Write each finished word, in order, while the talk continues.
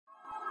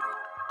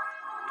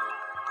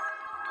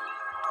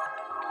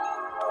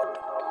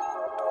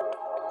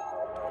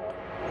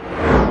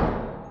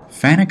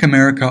FANUC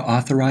America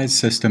Authorized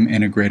System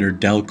Integrator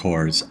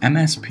Delkor's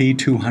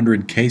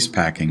MSP-200 case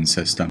packing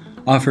system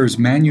offers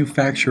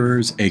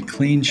manufacturers a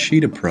clean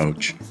sheet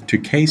approach to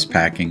case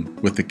packing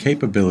with the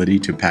capability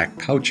to pack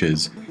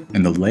pouches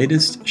in the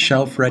latest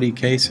shelf-ready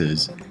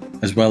cases,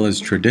 as well as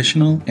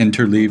traditional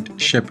interleaved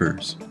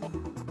shippers.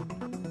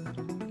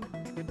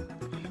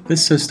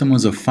 This system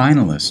was a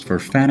finalist for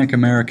FANUC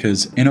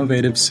America's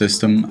Innovative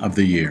System of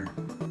the Year.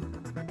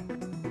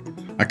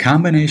 A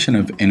combination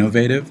of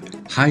innovative,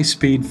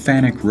 high-speed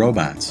FANUC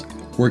robots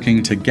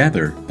working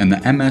together in the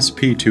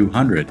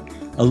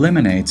MSP-200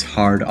 eliminates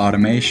hard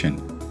automation,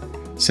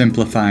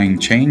 simplifying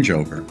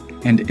changeover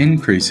and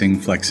increasing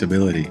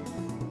flexibility.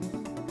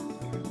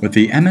 With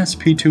the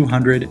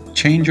MSP-200,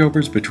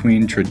 changeovers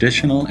between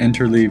traditional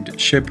interleaved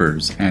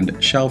shippers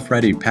and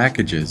shelf-ready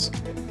packages,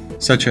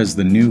 such as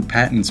the new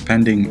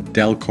patents-pending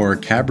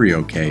Delkor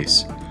Cabrio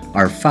case,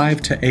 are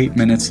 5 to 8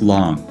 minutes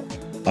long,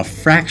 a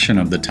fraction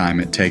of the time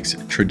it takes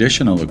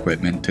traditional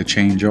equipment to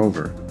change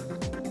over.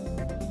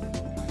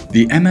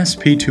 The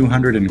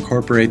MSP-200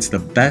 incorporates the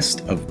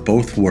best of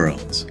both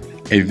worlds.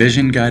 A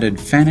vision-guided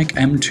FANUC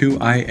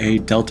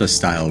M-2iA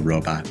Delta-style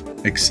robot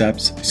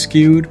accepts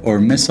skewed or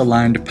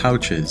misaligned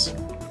pouches,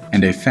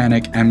 and a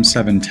FANUC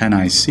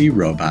M-710iC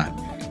robot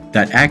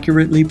that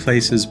accurately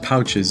places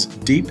pouches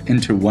deep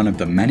into one of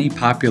the many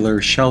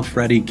popular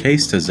shelf-ready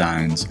case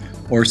designs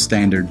or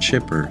standard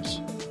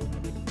shippers.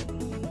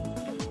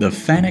 The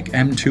FANUC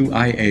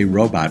M-2iA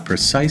robot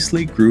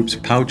precisely groups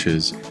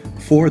pouches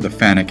for the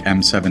FANUC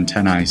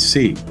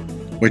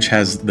M-710iC, which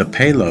has the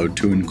payload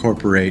to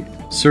incorporate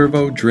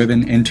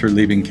servo-driven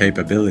interleaving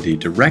capability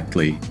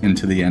directly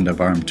into the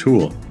end-of-arm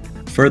tool,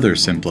 further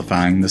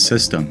simplifying the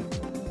system.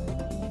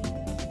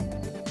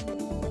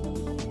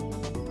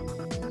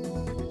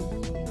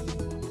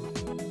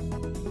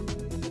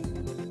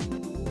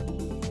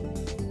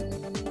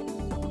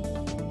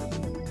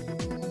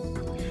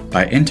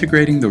 By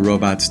integrating the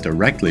robots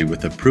directly with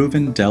the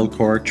proven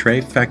Delkor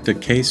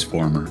trifecta case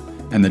former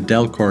and the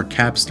Delkor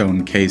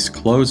capstone case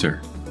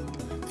closer,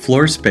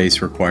 floor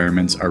space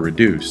requirements are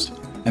reduced,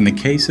 and the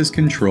case is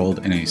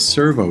controlled in a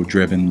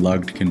servo-driven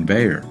lugged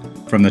conveyor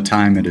from the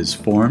time it is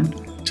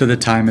formed to the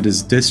time it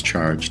is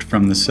discharged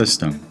from the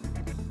system.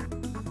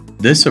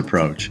 This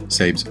approach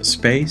saves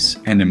space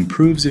and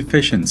improves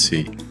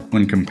efficiency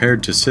when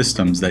compared to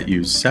systems that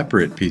use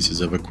separate pieces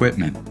of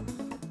equipment.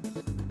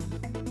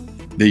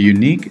 The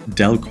unique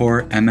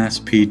Delkor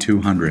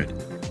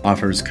MSP-200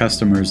 offers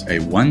customers a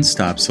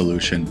one-stop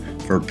solution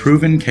for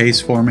proven case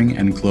forming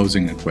and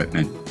closing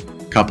equipment,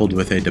 coupled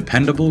with a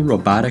dependable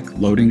robotic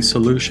loading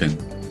solution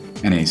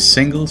and a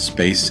single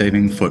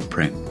space-saving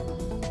footprint.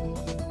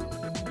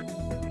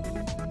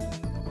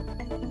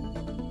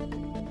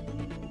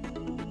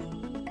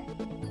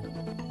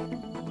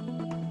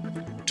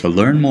 To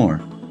learn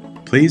more,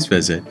 please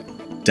visit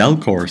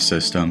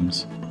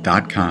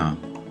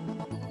delkorsystems.com.